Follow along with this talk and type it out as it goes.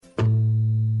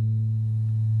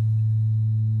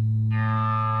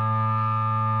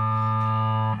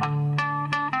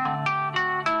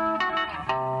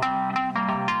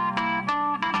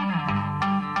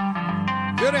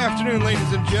afternoon,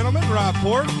 ladies and gentlemen. Rob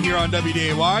Port here on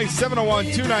WDAY,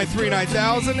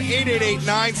 701-293-9000,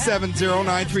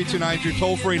 888-970-9329 is your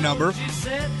toll-free number.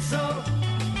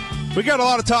 We got a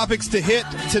lot of topics to hit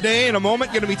today. In a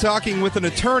moment, going to be talking with an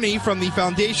attorney from the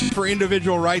Foundation for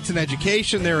Individual Rights and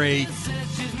Education. They're a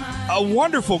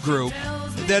wonderful group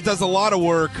that does a lot of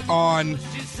work on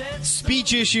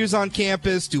speech issues on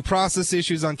campus, due process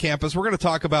issues on campus. We're going to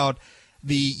talk about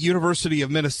the University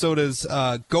of Minnesota's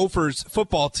Gophers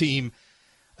football team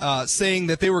saying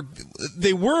that they were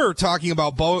talking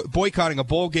about boycotting a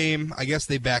bowl game. I guess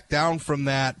they backed down from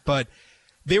that, but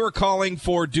they were calling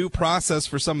for due process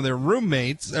for some of their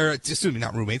teammates.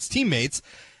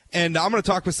 And I'm going to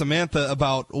talk with Samantha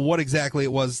about what exactly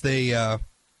it was they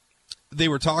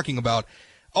were talking about.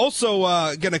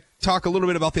 Also, going to talk a little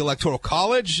bit about the Electoral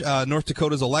College. North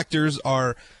Dakota's electors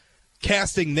are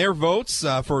casting their votes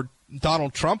for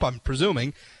Donald Trump, I'm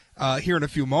presuming, here in a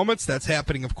few moments. That's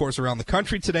happening, of course, around the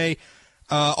country today.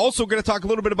 Also going to talk a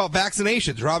little bit about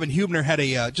vaccinations. Robin Hubner had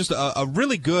a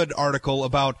really good article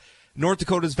about North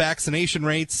Dakota's vaccination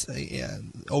rates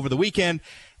over the weekend.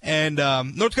 And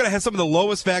North Dakota has some of the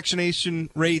lowest vaccination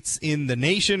rates in the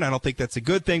nation. I don't think that's a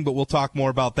good thing, but we'll talk more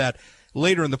about that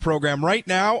later in the program. Right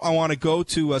now, I want to go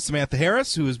to Samantha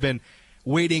Harris, who has been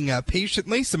waiting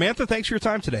patiently. Samantha, thanks for your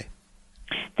time today.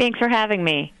 Thanks for having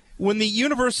me. When the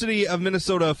University of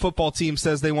Minnesota football team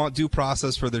says they want due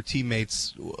process for their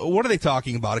teammates, what are they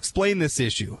talking about? Explain this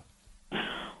issue.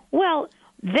 Well,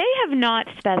 they have not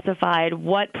specified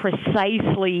what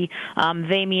precisely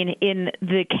they mean in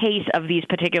the case of these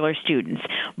particular students.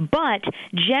 But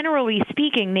generally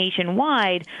speaking,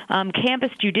 nationwide, campus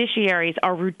judiciaries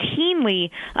are routinely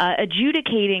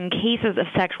adjudicating cases of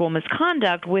sexual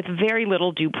misconduct with very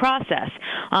little due process.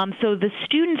 So the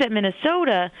students at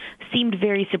Minnesota seemed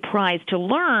very surprised to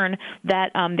learn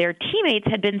that their teammates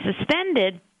had been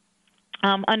suspended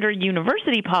under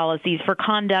university policies for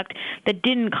conduct that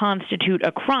didn't constitute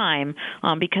a crime,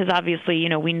 because obviously,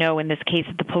 we know in this case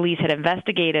that the police had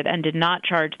investigated and did not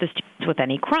charge the students with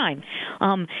any crime.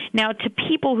 Now, to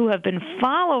people who have been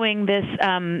following this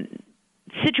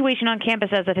situation on campus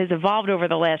as it has evolved over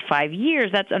the last 5 years,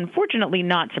 that's unfortunately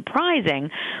not surprising,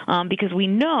 because we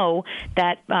know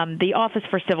that the Office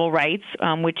for Civil Rights,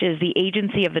 which is the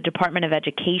agency of the Department of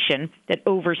Education that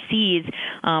oversees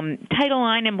Title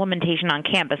IX implementation on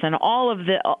campus, and all of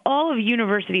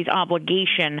universities'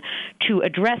 obligation to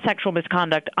address sexual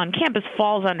misconduct on campus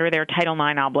falls under their Title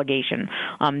IX obligation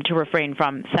to refrain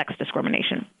from sex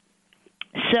discrimination.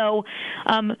 So,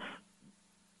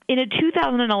 in a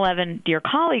 2011 Dear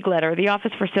Colleague letter, the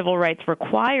Office for Civil Rights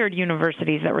required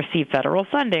universities that receive federal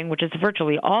funding, which is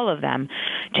virtually all of them,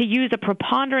 to use a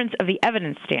preponderance of the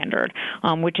evidence standard,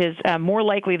 which is more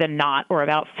likely than not, or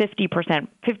about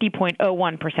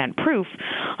 50.01% proof,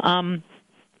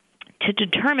 to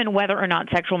determine whether or not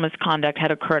sexual misconduct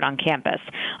had occurred on campus.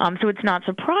 So it's not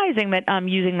surprising that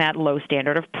using that low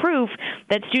standard of proof,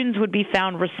 that students would be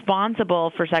found responsible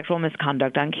for sexual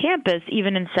misconduct on campus,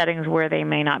 even in settings where they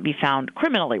may not be found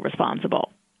criminally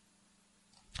responsible.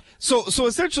 So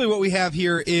essentially what we have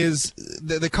here is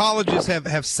the colleges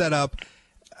have set up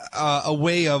a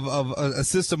way of a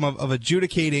system of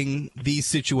adjudicating these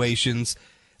situations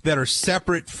that are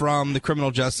separate from the criminal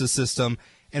justice system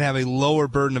and have a lower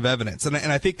burden of evidence. And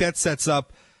I think that sets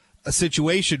up a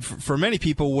situation for many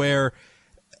people where,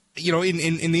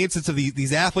 in the instance of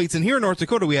these athletes, and here in North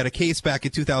Dakota, we had a case back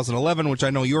in 2011, which I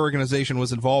know your organization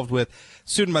was involved with. A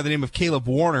student by the name of Caleb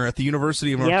Warner at the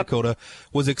University of North Dakota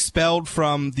was expelled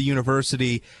from the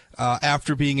university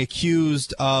after being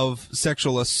accused of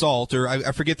sexual assault, or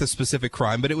I forget the specific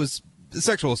crime, but it was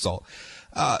sexual assault.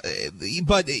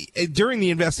 But during the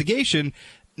investigation,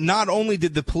 not only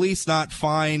did the police not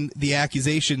find the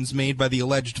accusations made by the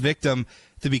alleged victim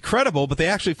to be credible, but they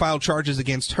actually filed charges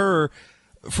against her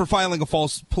for filing a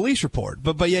false police report.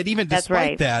 But yet, even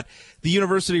despite that, the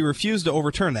university refused to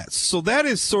overturn that. So that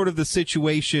is sort of the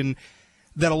situation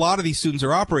that a lot of these students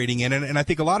are operating in. And I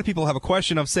think a lot of people have a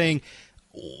question of saying,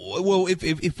 well,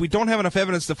 if we don't have enough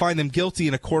evidence to find them guilty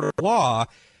in a court of law,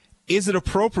 is it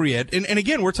appropriate? And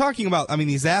again, we're talking about,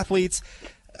 these athletes,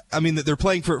 they're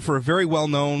playing for a very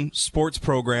well-known sports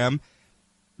program.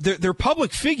 They're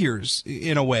public figures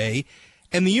in a way,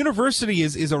 and the university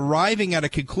is arriving at a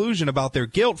conclusion about their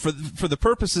guilt for the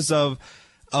purposes of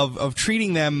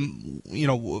treating them,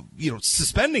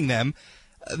 suspending them,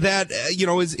 that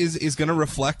is going to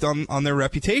reflect on their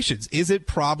reputations. Is it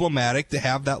problematic to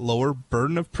have that lower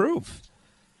burden of proof?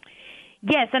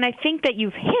 Yes, and I think that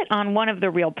you've hit on one of the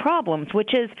real problems,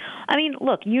 which is, I mean,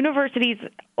 look, universities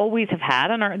always have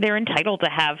had and they're entitled to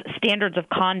have standards of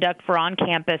conduct for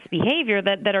on-campus behavior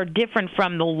that are different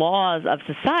from the laws of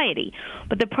society.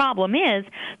 But the problem is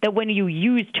that when you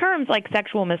use terms like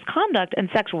sexual misconduct and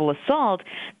sexual assault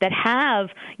that have,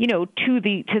 to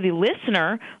the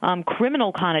listener,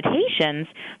 criminal connotations,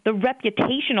 the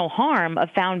reputational harm of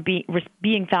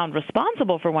being found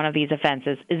responsible for one of these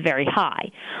offenses is very high.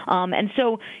 And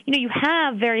so, you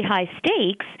have very high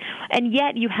stakes, and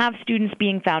yet you have students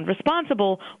being found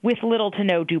responsible with little to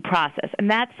no due process. And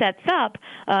that sets up,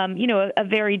 a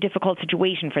very difficult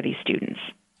situation for these students.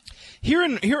 Here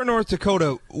in North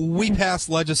Dakota, we passed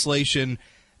legislation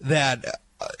that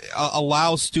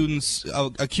allows students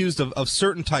accused of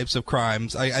certain types of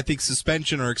crimes, I think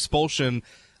suspension or expulsion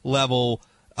level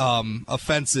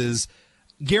offenses,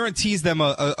 guarantees them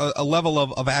a level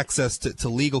of access to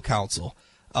legal counsel.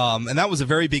 And that was a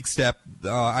very big step.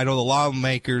 I know the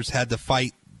lawmakers had to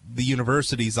fight the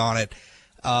universities on it.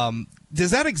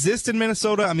 Does that exist in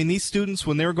Minnesota? I mean, these students,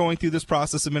 when they were going through this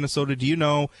process in Minnesota,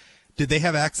 did they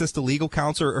have access to legal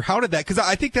counsel, or how did that? Because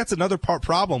I think that's another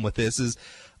problem with this is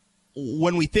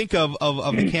when we think of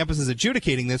the campuses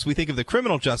adjudicating this, we think of the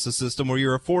criminal justice system where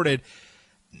you're afforded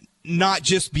not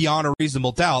just beyond a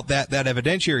reasonable doubt, that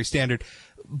evidentiary standard,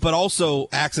 but also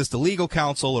access to legal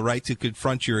counsel, a right to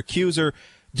confront your accuser.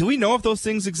 Do we know if those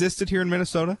things existed here in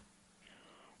Minnesota?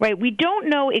 Right. We don't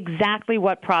know exactly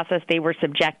what process they were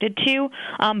subjected to,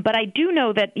 but I do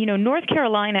know that, North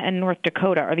Carolina and North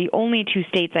Dakota are the only two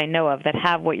states I know of that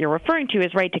have what you're referring to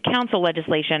as right to counsel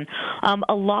legislation.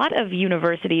 A lot of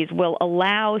universities will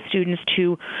allow students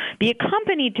to be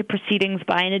accompanied to proceedings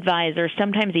by an advisor,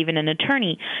 sometimes even an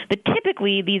attorney, but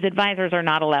typically these advisors are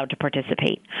not allowed to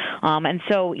participate. And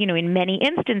so, in many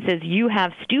instances, you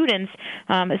have students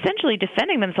essentially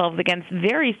defending themselves against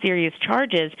very serious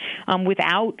charges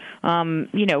without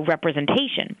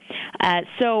representation.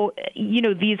 So,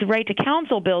 these right to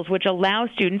counsel bills, which allow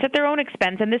students at their own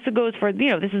expense, and this goes for,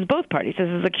 this is both parties. This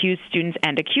is accused students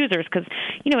and accusers because,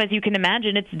 as you can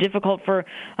imagine, it's difficult for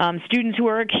students who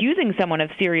are accusing someone of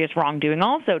serious wrongdoing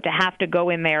also to have to go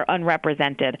in there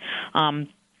unrepresented.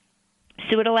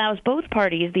 So it allows both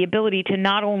parties the ability to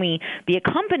not only be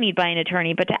accompanied by an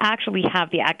attorney, but to actually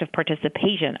have the active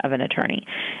participation of an attorney.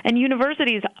 And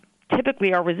universities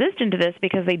typically are resistant to this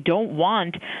because they don't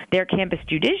want their campus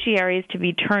judiciaries to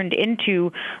be turned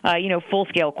into,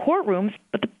 full-scale courtrooms.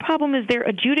 But the problem is they're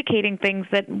adjudicating things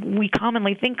that we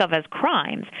commonly think of as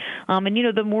crimes. And,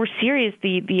 the more serious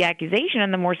the accusation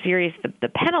and the more serious the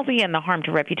penalty and the harm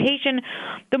to reputation,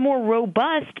 the more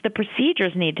robust the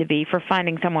procedures need to be for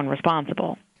finding someone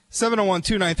responsible.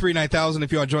 701-293-9000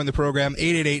 if you want to join the program,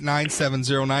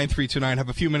 888-970-9329. Have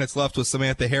a few minutes left with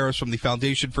Samantha Harris from the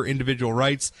Foundation for Individual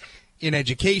Rights in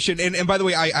Education. And by the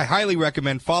way, I highly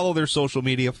recommend follow their social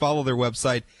media, follow their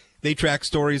website. They track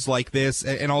stories like this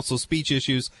and also speech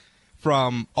issues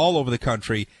from all over the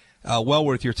country. Well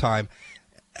worth your time.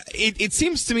 It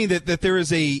seems to me that there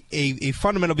is a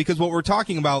fundamental, because what we're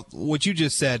talking about, what you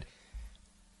just said,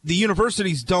 the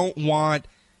universities don't want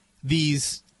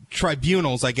these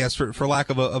tribunals, I guess, for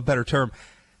lack of a better term.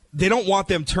 They don't want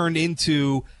them turned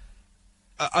into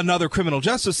another criminal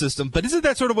justice system. But isn't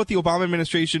that sort of what the Obama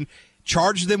administration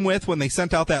charged them with when they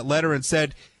sent out that letter and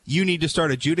said, you need to start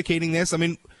adjudicating this? I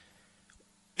mean,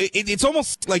 it's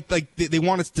almost like they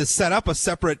want us to set up a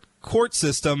separate court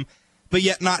system, but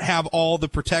yet not have all the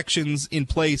protections in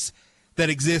place that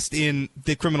exist in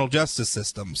the criminal justice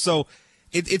system. So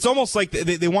it's almost like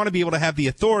they want to be able to have the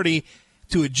authority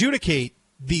to adjudicate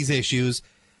these issues,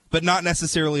 but not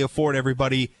necessarily afford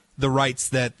everybody the rights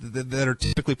that are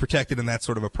typically protected in that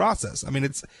sort of a process. I mean,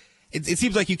 it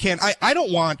seems like you can't. I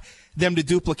don't want them to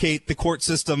duplicate the court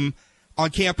system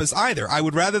on campus either. I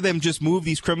would rather them just move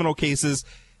these criminal cases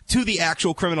to the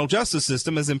actual criminal justice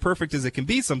system, as imperfect as it can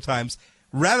be sometimes,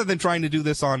 rather than trying to do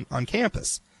this on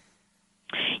campus.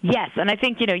 Yes, and I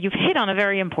think, you've hit on a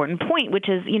very important point, which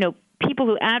is, people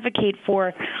who advocate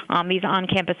for these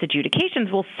on-campus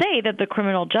adjudications will say that the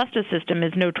criminal justice system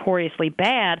is notoriously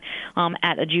bad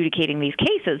at adjudicating these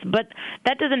cases. But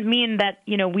that doesn't mean that,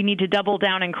 we need to double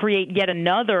down and create yet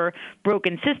another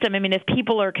broken system. I mean, if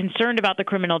people are concerned about the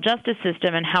criminal justice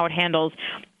system and how it handles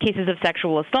cases of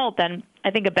sexual assault, then I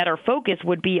think a better focus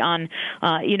would be on,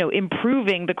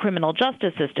 improving the criminal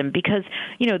justice system because,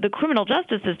 the criminal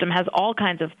justice system has all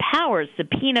kinds of powers,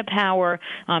 subpoena power,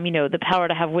 the power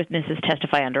to have witnesses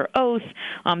testify under oath,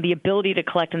 the ability to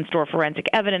collect and store forensic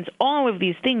evidence, all of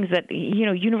these things that,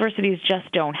 universities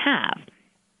just don't have.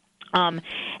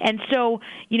 And so,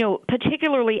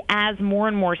 particularly as more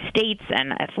and more states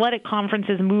and athletic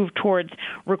conferences move towards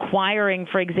requiring,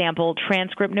 for example,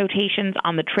 transcript notations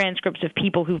on the transcripts of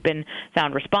people who've been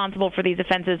found responsible for these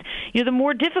offenses, the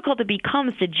more difficult it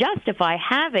becomes to justify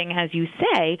having, as you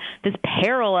say, this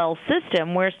parallel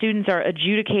system where students are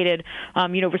adjudicated,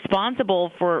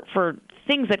 responsible for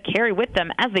things that carry with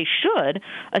them, as they should,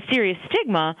 a serious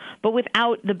stigma, but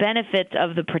without the benefits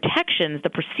of the protections, the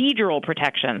procedural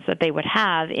protections that they would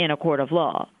have in a court of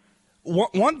law.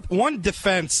 One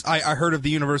defense I heard of the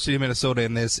University of Minnesota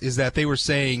in this is that they were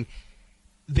saying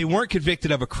they weren't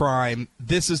convicted of a crime.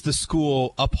 This is the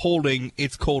school upholding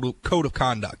its code of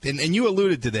conduct. And you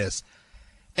alluded to this.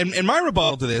 And my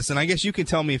rebuttal to this, and I guess you can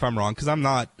tell me if I'm wrong because I'm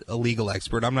not a legal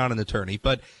expert, I'm not an attorney,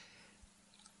 but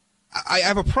I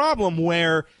have a problem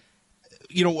where,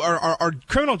 our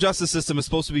criminal justice system is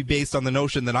supposed to be based on the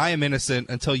notion that I am innocent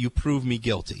until you prove me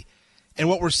guilty. And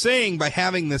what we're saying by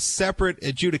having this separate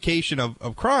adjudication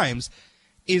of crimes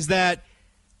is that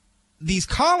these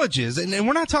colleges, and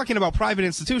we're not talking about private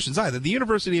institutions either. The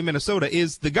University of Minnesota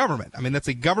is the government. I mean, that's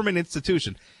a government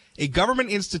institution. A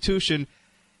government institution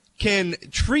can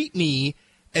treat me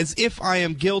as if I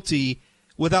am guilty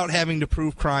without having to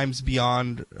prove crimes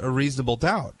beyond a reasonable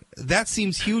doubt. That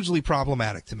seems hugely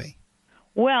problematic to me.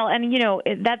 Well, and,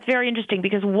 that's very interesting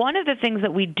because one of the things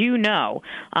that we do know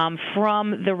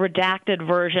from the redacted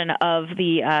version of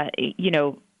the,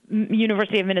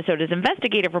 University of Minnesota's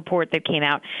investigative report that came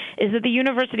out is that the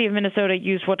University of Minnesota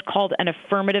used what's called an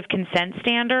affirmative consent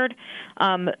standard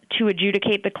to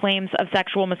adjudicate the claims of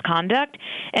sexual misconduct.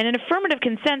 And an affirmative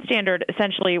consent standard,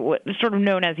 essentially sort of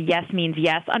known as yes means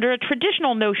yes, under a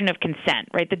traditional notion of consent,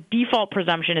 right? The default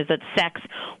presumption is that sex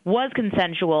was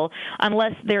consensual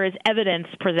unless there is evidence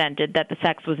presented that the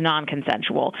sex was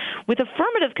non-consensual. With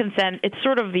affirmative consent, it's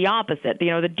sort of the opposite.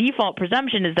 The default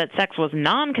presumption is that sex was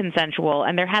non-consensual,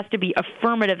 and there has to be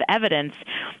affirmative evidence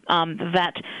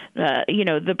that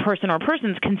the person or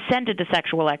persons consented to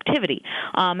sexual activity.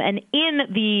 And in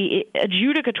the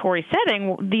adjudicatory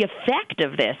setting, the effect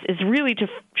of this is really to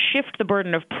shift the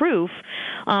burden of proof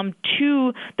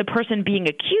to the person being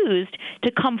accused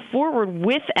to come forward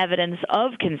with evidence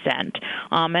of consent.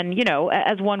 And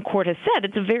as one court has said,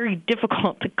 it's very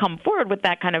difficult to come forward with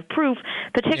that kind of proof,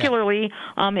 particularly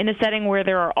in a setting where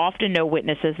there are often no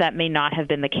witnesses. That may not have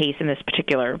been the case in this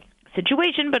particular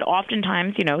situation, but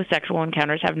oftentimes, sexual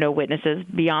encounters have no witnesses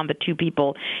beyond the two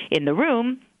people in the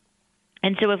room.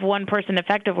 And so if one person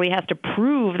effectively has to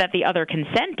prove that the other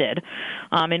consented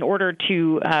in order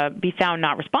to be found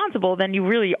not responsible, then you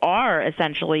really are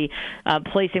essentially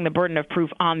placing the burden of proof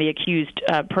on the accused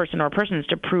person or persons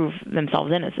to prove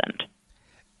themselves innocent.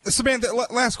 Samantha,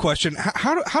 last question.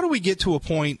 How do we get to a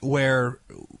point where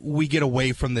we get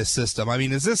away from this system? I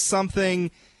mean, is this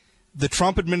something the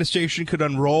Trump administration could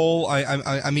unroll?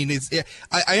 I mean,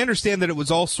 I understand that it was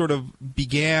all sort of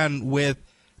began with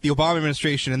the Obama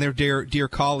administration and their dear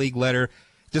colleague letter.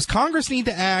 Does Congress need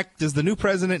to act? Does the new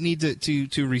president need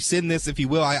to rescind this, if he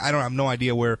will? I have no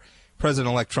idea where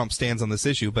President-elect Trump stands on this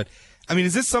issue. But, I mean,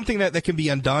 is this something that can be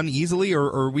undone easily, or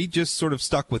are we just sort of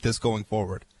stuck with this going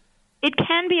forward? It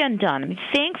can be undone. I mean,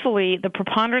 thankfully, the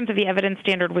preponderance of the evidence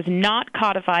standard was not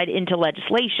codified into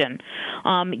legislation.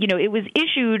 It was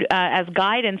issued as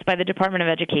guidance by the Department of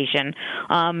Education.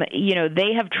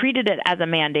 They have treated it as a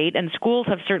mandate, and schools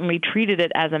have certainly treated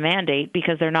it as a mandate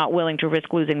because they're not willing to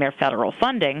risk losing their federal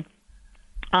funding.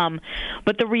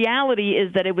 But the reality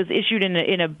is that it was issued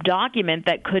in a document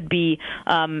that could be,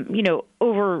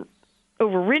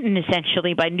 overwritten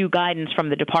essentially by new guidance from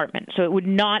the department. So it would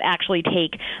not actually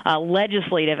take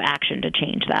legislative action to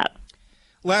change that.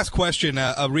 Last question,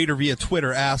 a reader via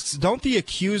Twitter asks, don't the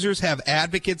accusers have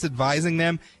advocates advising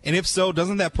them? And if so,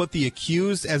 doesn't that put the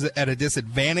accused at a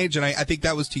disadvantage? And I think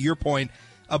that was to your point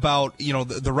about,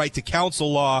 the right to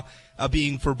counsel law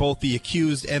being for both the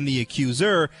accused and the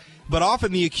accuser. But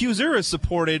often the accuser is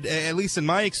supported, at least in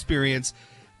my experience,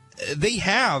 they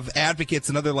have advocates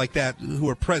and other like that who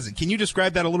are present. Can you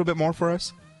describe that a little bit more for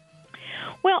us?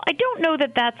 Well, I don't know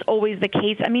that that's always the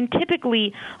case. I mean,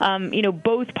 typically,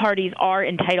 both parties are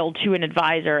entitled to an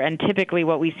advisor, and typically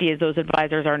what we see is those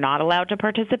advisors are not allowed to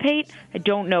participate. I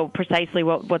don't know precisely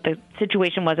what the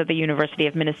situation was at the University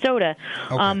of Minnesota.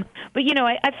 Okay. But,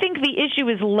 I think the issue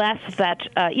is less that,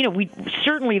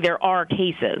 certainly there are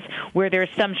cases where there's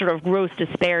some sort of gross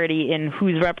disparity in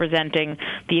who's representing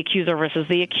the accuser versus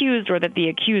the accused, or that the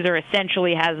accuser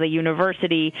essentially has the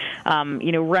university,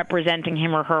 representing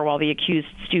him or her while the accused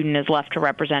student is left to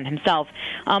represent himself.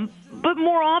 But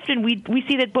more often, we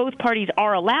see that both parties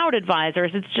are allowed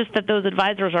advisors. It's just that those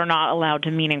advisors are not allowed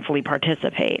to meaningfully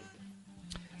participate.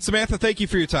 Samantha, thank you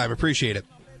for your time. Appreciate it.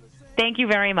 Thank you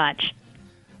very much.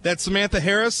 That's Samantha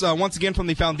Harris, once again from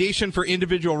the Foundation for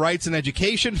Individual Rights and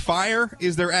Education. FIRE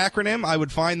is their acronym. I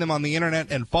would find them on the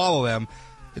internet and follow them.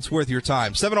 It's worth your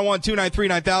time.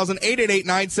 701-293-9000,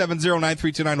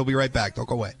 888-970-9329. We'll be right back. Don't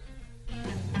go away.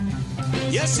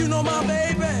 Yes, you know my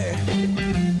baby,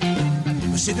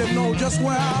 but she didn't know just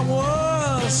where I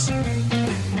was.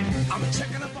 I'm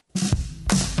checking up.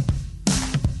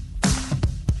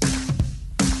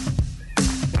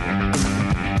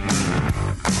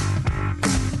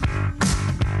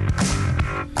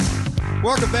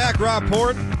 Welcome back, Rob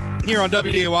Port, here on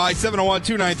WDAY,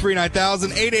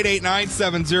 701-293-9000,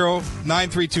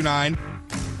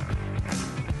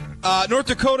 888-970-9329. North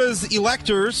Dakota's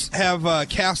electors have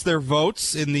cast their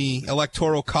votes in the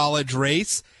Electoral College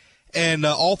race, and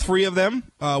all three of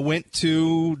them went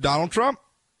to Donald Trump.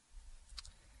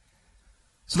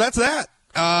 So that's that.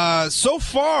 So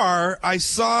far, I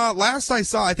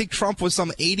think Trump was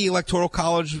some 80 Electoral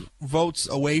College votes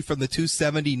away from the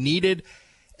 270 needed.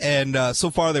 And so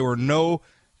far, there were no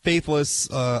faithless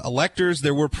electors.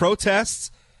 There were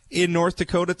protests in North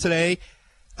Dakota today,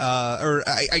 or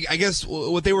I guess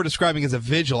what they were describing as a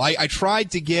vigil. I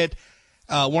tried to get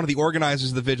one of the organizers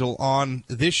of the vigil on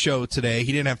this show today.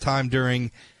 He didn't have time during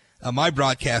my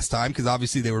broadcast time because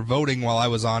obviously they were voting while I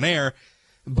was on air.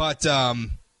 But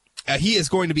he is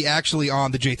going to be actually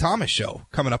on the Jay Thomas Show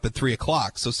coming up at 3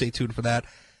 o'clock, so stay tuned for that.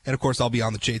 And, of course, I'll be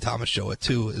on the Jay Thomas Show at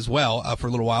 2 as well for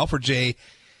a little while for Jay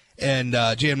and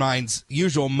mine's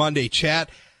usual Monday chat.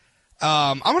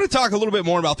 I'm going to talk a little bit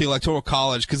more about the Electoral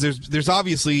College because there's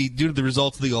obviously, due to the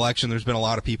results of the election, there's been a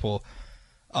lot of people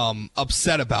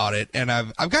upset about it, and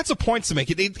I've got some points to make.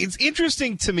 It's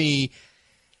interesting to me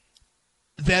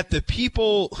that the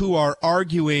people who are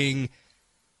arguing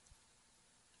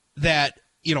that,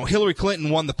 you know, Hillary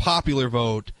Clinton won the popular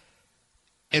vote,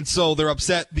 and so they're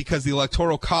upset because the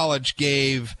Electoral College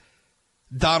gave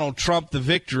Donald Trump the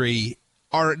victory,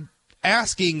 are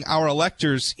asking our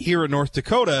electors here in North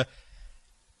Dakota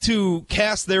to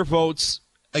cast their votes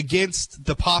against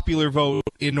the popular vote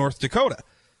in North Dakota.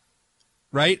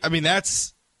 Right? I mean,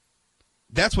 that's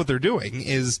what they're doing,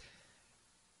 is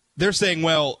they're saying,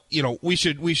 well, you know, we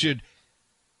should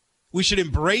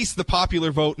embrace the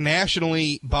popular vote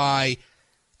nationally by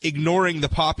ignoring the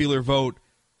popular vote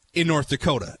in North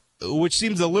Dakota, which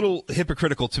seems a little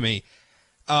hypocritical to me.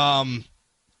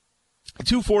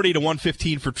 240 to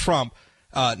 115 for Trump.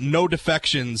 No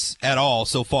defections at all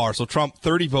so far. So Trump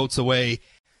 30 votes away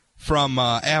from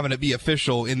having it be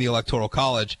official in the Electoral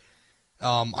College.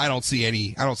 I don't see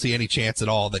any chance at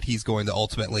all that he's going to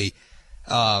ultimately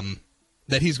change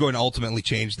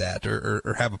that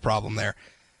or have a problem there.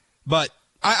 But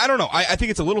I don't know. I think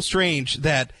it's a little strange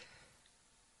that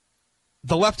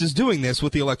the left is doing this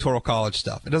with the Electoral College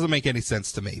stuff. It doesn't make any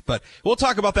sense to me. But we'll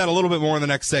talk about that a little bit more in the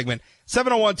next segment.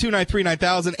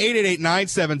 701-293-9000,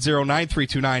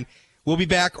 888-970-9329. We'll be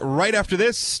back right after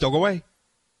this. Don't go away.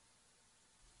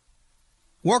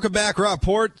 Welcome back, Rob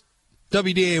Port,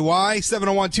 WDAY,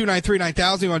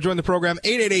 701-293-9000. You want to join the program,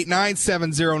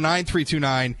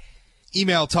 888-970-9329.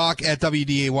 Email talk at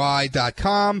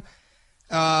WDAY.com.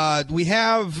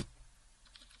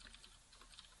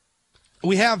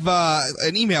 We have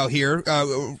an email here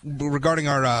regarding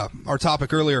our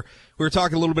topic earlier. We were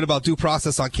talking a little bit about due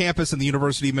process on campus and the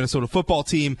University of Minnesota football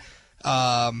team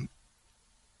threatening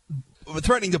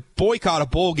to boycott a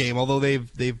bowl game, although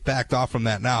they've backed off from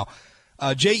that now.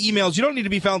 Jay emails, you don't need to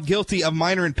be found guilty of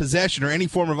minor in possession or any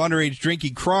form of underage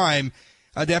drinking crime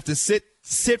to have to sit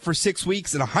for 6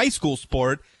 weeks in a high school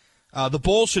sport. The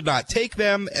bowl should not take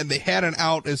them, and they had an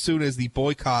out as soon as the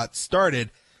boycott started.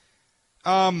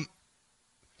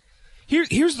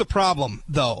 Here's the problem,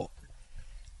 though.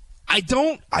 I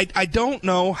don't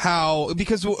know how,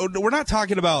 because we're not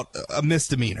talking about a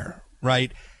misdemeanor,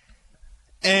 right?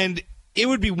 And it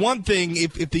would be one thing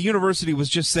if the university was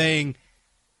just saying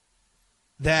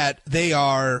that they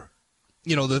are,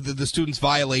 you know, the students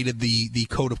violated the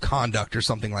code of conduct or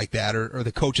something like that, or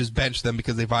the coaches benched them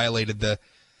because they violated the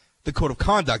code of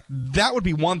conduct. That would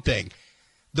be one thing.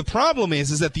 The problem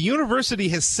is that the university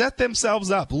has set themselves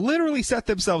up, literally set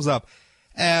themselves up,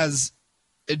 as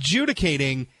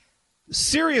adjudicating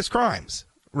serious crimes,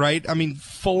 right? I mean,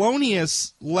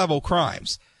 felonious level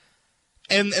crimes.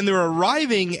 And they're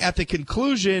arriving at the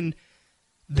conclusion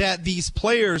that these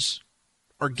players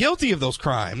are guilty of those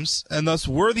crimes and thus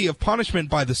worthy of punishment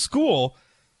by the school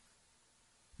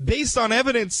based on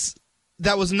evidence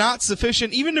that was not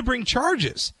sufficient even to bring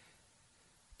charges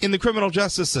in the criminal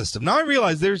justice system. Now I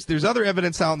realize there's other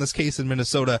evidence out in this case in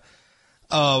Minnesota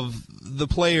of the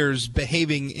players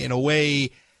behaving in a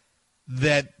way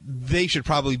that they should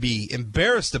probably be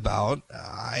embarrassed about.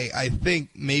 I think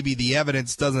maybe the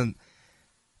evidence doesn't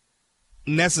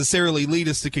necessarily lead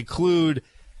us to conclude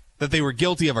that they were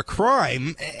guilty of a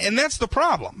crime, and that's the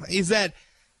problem, is that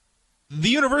the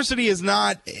university is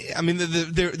not, I mean,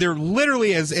 they're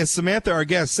literally, as Samantha, our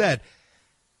guest, said,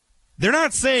 they're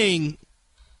not saying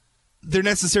they're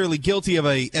necessarily guilty of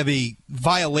a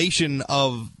violation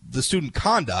of the student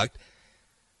conduct.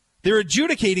 They're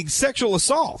adjudicating sexual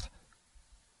assault,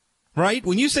 right?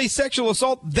 When you say sexual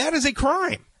assault, that is a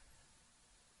crime.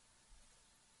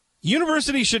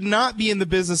 Universities should not be in the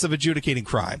business of adjudicating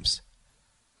crimes.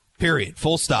 Period.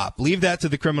 Full stop. Leave that to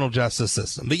the criminal justice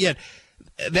system. But yet,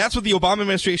 that's what the Obama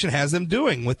administration has them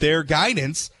doing with their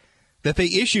guidance that they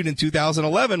issued in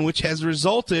 2011, which has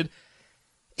resulted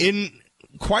in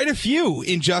quite a few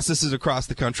injustices across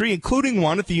the country, including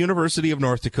one at the University of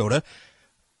North Dakota.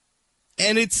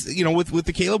 And it's, with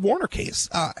the Caleb Warner case.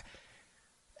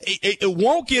 It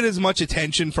won't get as much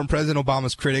attention from President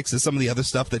Obama's critics as some of the other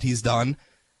stuff that he's done.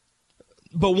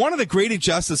 But one of the great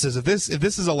injustices, if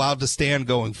this is allowed to stand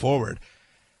going forward,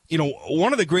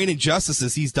 one of the great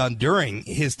injustices he's done during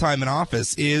his time in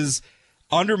office is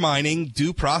undermining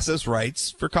due process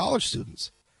rights for college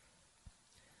students.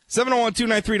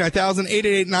 701-293-9000,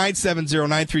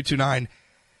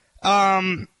 888-970-9329.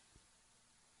 Our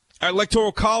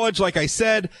Electoral College, like I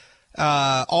said,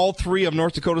 all three of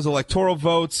North Dakota's electoral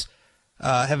votes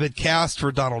have been cast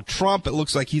for Donald Trump. It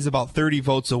looks like he's about 30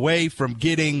 votes away from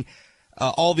getting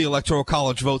all the Electoral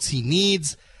College votes he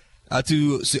needs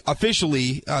to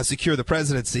officially secure the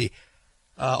presidency.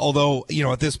 Although,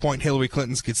 at this point, Hillary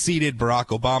Clinton's conceded, Barack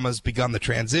Obama's begun the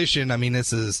transition. I mean,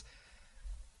 this is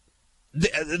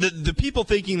the people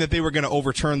thinking that they were going to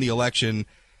overturn the election,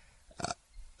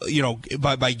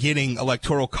 by getting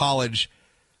Electoral College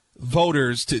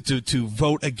voters to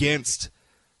vote against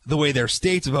the way their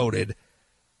states voted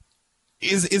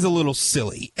is a little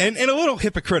silly and a little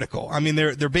hypocritical. I mean,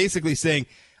 they're basically saying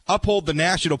uphold the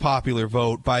national popular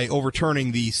vote by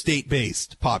overturning the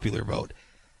state-based popular vote.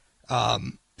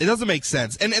 It doesn't make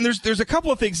sense. And there's a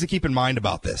couple of things to keep in mind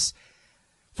about this.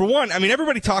 For one, I mean,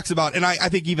 everybody talks about, and I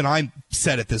think even I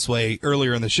said it this way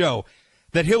earlier in the show,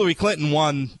 that Hillary Clinton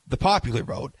won the popular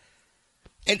vote.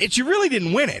 And she really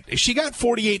didn't win it. She got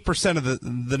 48%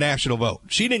 of the national vote.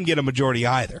 She didn't get a majority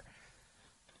either.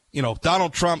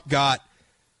 Donald Trump got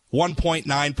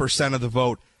 1.9% of the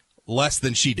vote, less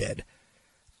than she did.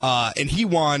 And he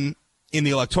won in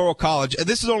the Electoral College. And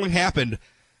this has only happened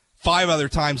 5 other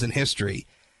times in history.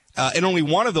 And only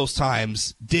one of those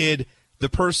times did the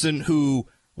person who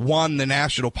won the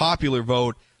national popular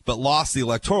vote but lost the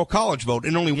Electoral College vote.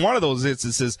 And only one of those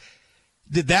instances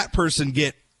did that person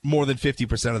get more than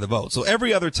 50% of the vote. So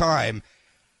every other time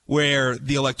where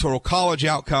the Electoral College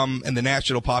outcome and the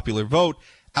national popular vote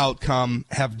outcome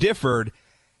have differed,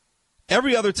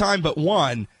 every other time but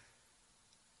one,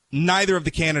 neither of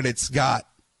the candidates got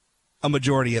a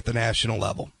majority at the national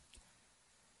level.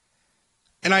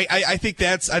 And I think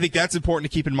that's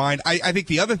important to keep in mind. I think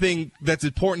the other thing that's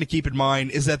important to keep in mind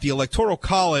is that the Electoral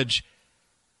College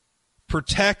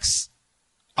protects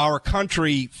our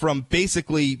country from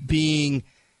basically being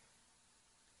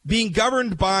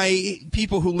governed by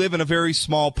people who live in a very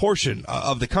small portion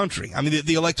of the country. I mean,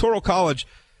 the Electoral College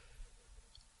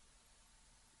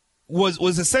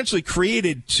was essentially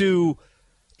created to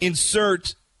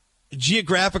insert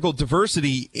geographical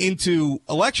diversity into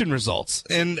election results.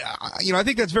 And, I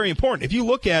think that's very important. If you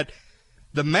look at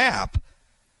the map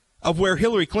of where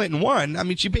Hillary Clinton won, I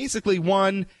mean, she basically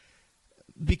won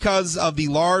because of the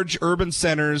large urban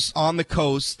centers on the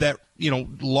coast that,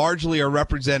 largely are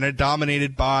represented,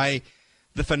 dominated by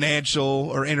the financial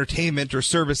or entertainment or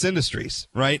service industries,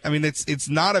 right? I mean, it's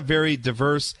not a very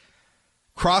diverse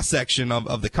cross-section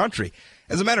of the country.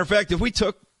 As a matter of fact, if we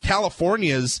took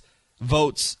California's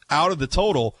votes out of the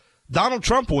total, Donald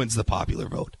Trump wins the popular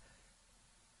vote.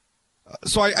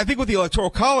 So I think what the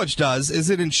Electoral College does is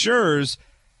it ensures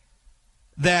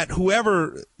that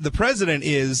whoever the president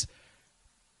is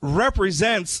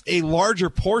represents a larger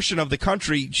portion of the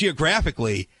country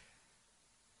geographically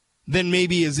than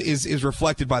maybe is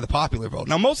reflected by the popular vote.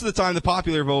 Now, most of the time, the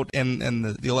popular vote and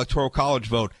the Electoral College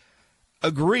vote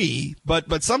agree,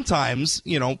 but sometimes,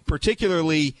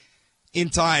 particularly in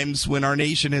times when our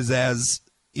nation is as,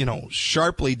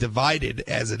 sharply divided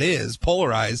as it is,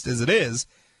 polarized as it is,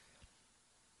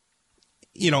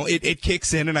 it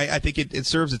kicks in, and I think it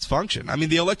serves its function. I mean,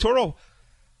 the Electoral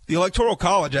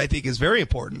College, I think, is very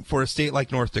important for a state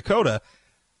like North Dakota,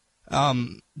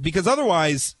 because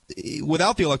otherwise,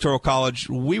 without the Electoral College,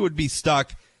 we would be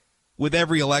stuck with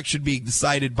every election being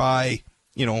decided by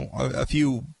a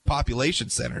few population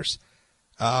centers.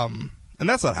 And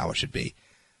that's not how it should be.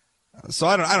 So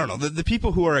I don't know. The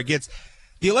people who are against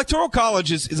the Electoral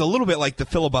College is a little bit like the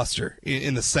filibuster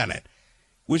in the Senate,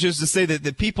 which is to say that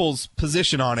the people's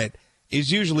position on it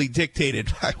is usually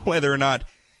dictated by whether or not,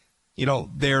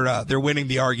 they're winning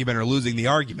the argument or losing the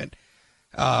argument.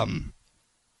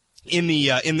 In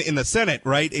the Senate,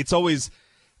 right? It's always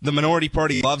the minority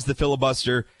party loves the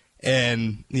filibuster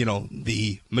and,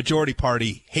 the majority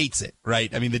party hates it,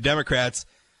 right? I mean, the Democrats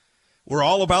were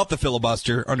all about the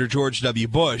filibuster under George W.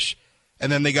 Bush,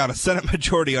 and then they got a Senate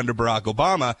majority under Barack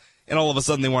Obama, and all of a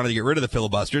sudden they wanted to get rid of the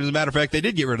filibuster. As a matter of fact, they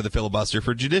did get rid of the filibuster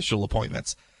for judicial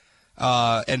appointments.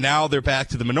 And now they're back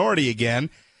to the minority again.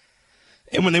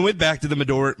 And when they went back to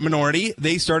the minority,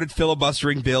 they started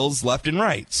filibustering bills left and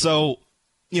right. So,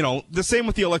 the same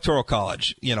with the Electoral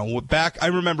College. I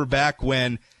remember back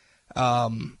when,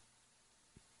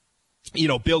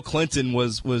 Bill Clinton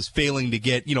was failing to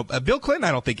get, Bill Clinton,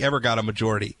 I don't think ever got a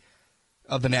majority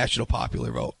of the national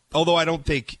popular vote. Although I don't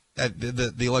think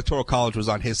the Electoral College was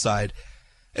on his side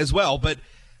as well. But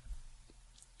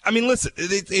I mean, listen,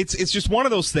 it's just one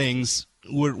of those things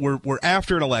where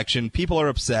after an election, people are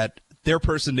upset. Their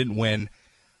person didn't win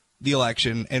the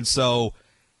election. And so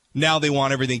now they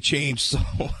want everything changed so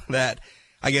that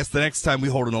I guess the next time we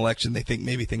hold an election, they think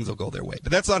maybe things will go their way.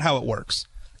 But that's not how it works.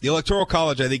 The Electoral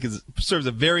College, I think, serves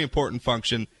a very important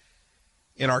function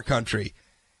in our country.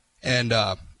 And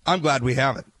I'm glad we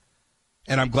have it.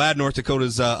 And I'm glad North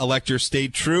Dakota's electors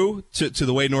stayed true to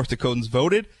the way North Dakotans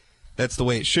voted. That's the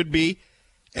way it should be.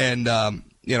 And,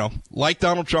 like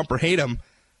Donald Trump or hate him,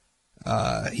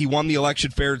 he won the election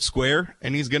fair and square,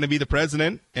 and he's going to be the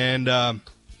president. And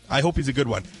I hope he's a good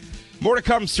one. More to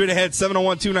come straight ahead.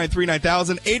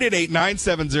 701-293-9000,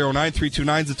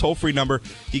 888-970-9329 is the toll-free number.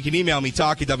 You can email me,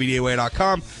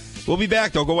 talk@WDAY.com. We'll be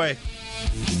back. Don't go away.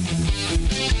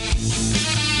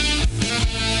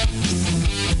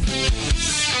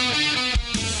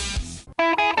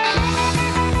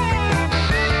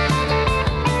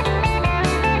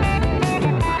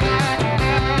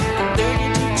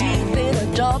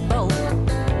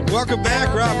 Welcome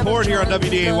back. Rob Port here on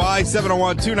WDAY,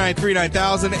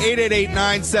 701-293-9000,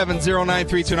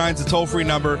 888-970-9329 is the toll-free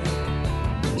number.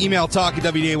 Email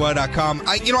talk@WDAY.com.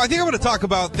 I think I'm going to talk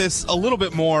about this a little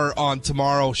bit more on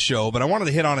tomorrow's show, but I wanted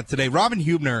to hit on it today. Robin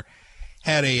Hubner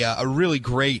had a really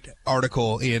great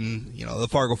article in the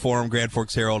Fargo Forum, Grand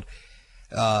Forks Herald,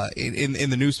 in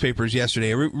the newspapers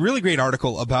yesterday. A really great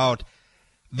article about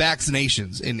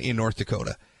vaccinations in North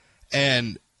Dakota.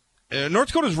 And North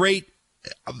Dakota's rate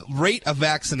of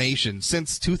vaccination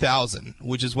since 2000,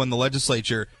 which is when the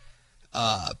legislature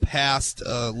passed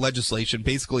legislation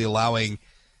basically allowing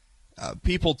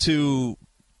people to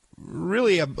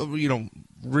really,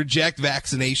 reject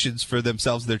vaccinations for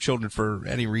themselves and their children for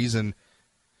any reason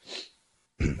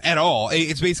at all.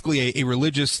 It's basically a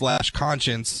religious /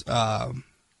 conscience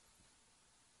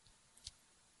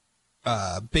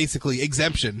basically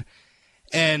exemption.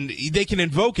 And they can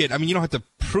invoke it. I mean, you don't have to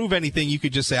prove anything. You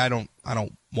could just say, I don't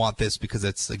want this because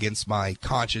it's against my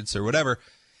conscience or whatever.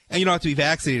 And you don't have to be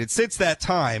vaccinated. Since that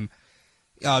time,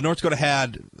 North Dakota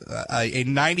had a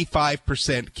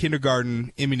 95%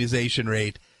 kindergarten immunization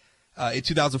rate. In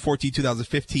 2014,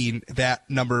 2015, that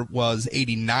number was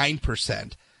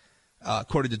 89%.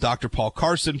 According to Dr. Paul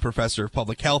Carson, professor of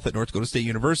public health at North Dakota State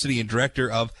University and director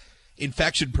of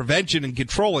infection prevention and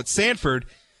control at Sanford,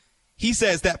 he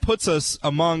says that puts us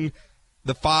among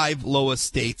the 5 lowest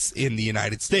states in the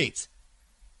United States.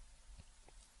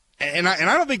 And I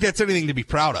don't think that's anything to be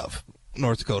proud of,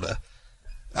 North Dakota.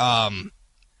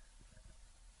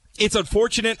 It's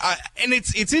unfortunate, and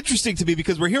it's interesting to me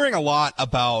because we're hearing a lot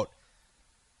about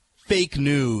fake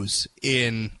news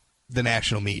in the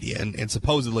national media, and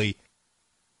supposedly,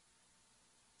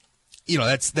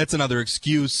 that's another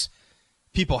excuse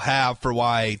people have for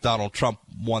why Donald Trump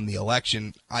won the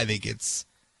election. I think it's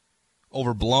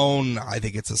overblown. I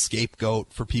think it's a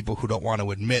scapegoat for people who don't want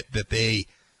to admit that they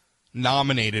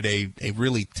nominated a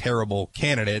really terrible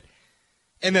candidate,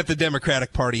 and that the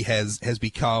Democratic Party has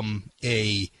become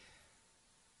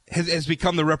has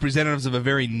become the representatives of a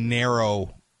very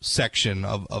narrow section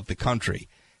of the country,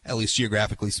 at least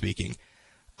geographically speaking.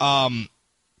 But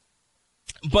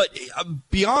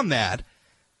beyond that,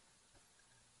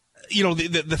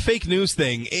 the fake news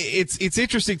thing, it's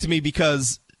interesting to me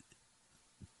because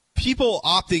people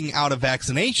opting out of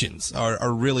vaccinations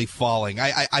are really falling.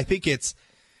 I think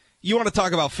you want to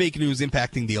talk about fake news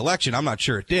impacting the election. I'm not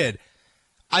sure it did.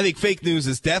 I think fake news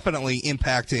is definitely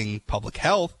impacting public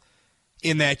health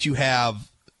in that you have,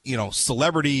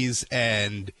 celebrities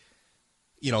and,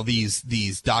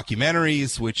 these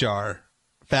documentaries, which are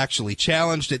factually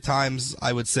challenged at times,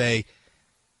 I would say,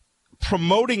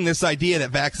 promoting this idea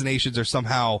that vaccinations are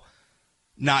somehow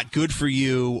not good for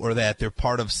you, or that they're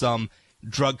part of some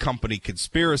drug company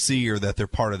conspiracy, or that they're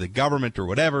part of the government or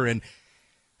whatever. And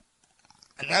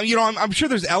I'm sure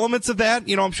there's elements of that.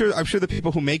 I'm sure the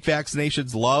people who make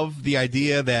vaccinations love the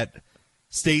idea that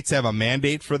states have a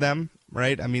mandate for them,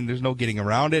 right? I mean, there's no getting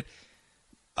around it.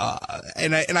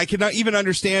 And I cannot even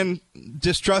understand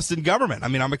distrust in government. I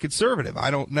mean, I'm a conservative. I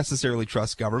don't necessarily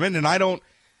trust government, and I don't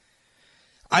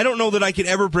know that I could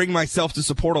ever bring myself to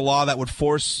support a law that would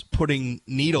force putting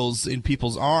needles in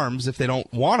people's arms if they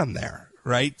don't want them there,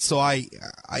 right? So I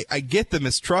get the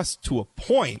mistrust to a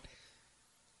point.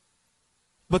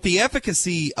 But the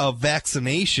efficacy of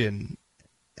vaccination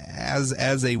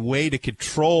as a way to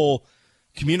control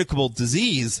communicable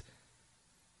disease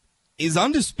is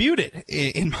undisputed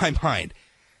in my mind.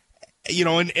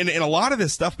 And a lot of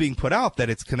this stuff being put out that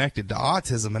it's connected to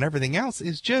autism and everything else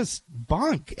is just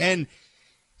bunk. And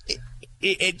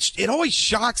it always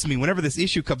shocks me whenever this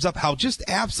issue comes up how just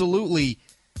absolutely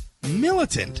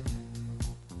militant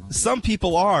some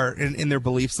people are in their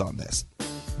beliefs on this.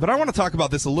 But I want to talk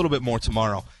about this a little bit more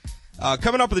tomorrow.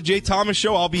 Coming up with the Jay Thomas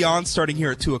Show, I'll be on starting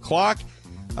here at 2 o'clock.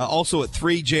 Also at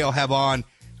 3, Jay will have on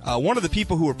one of the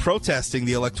people who are protesting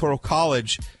the Electoral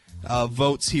College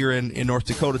votes here in North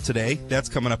Dakota today. That's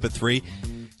coming up at 3.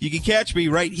 You can catch me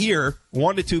right here,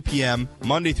 1 to 2 p.m.,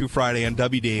 Monday through Friday on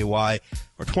WDAY,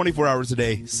 or 24 hours a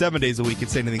day, 7 days a week at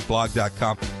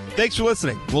sayanythingblog.com. Thanks for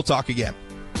listening. We'll talk again.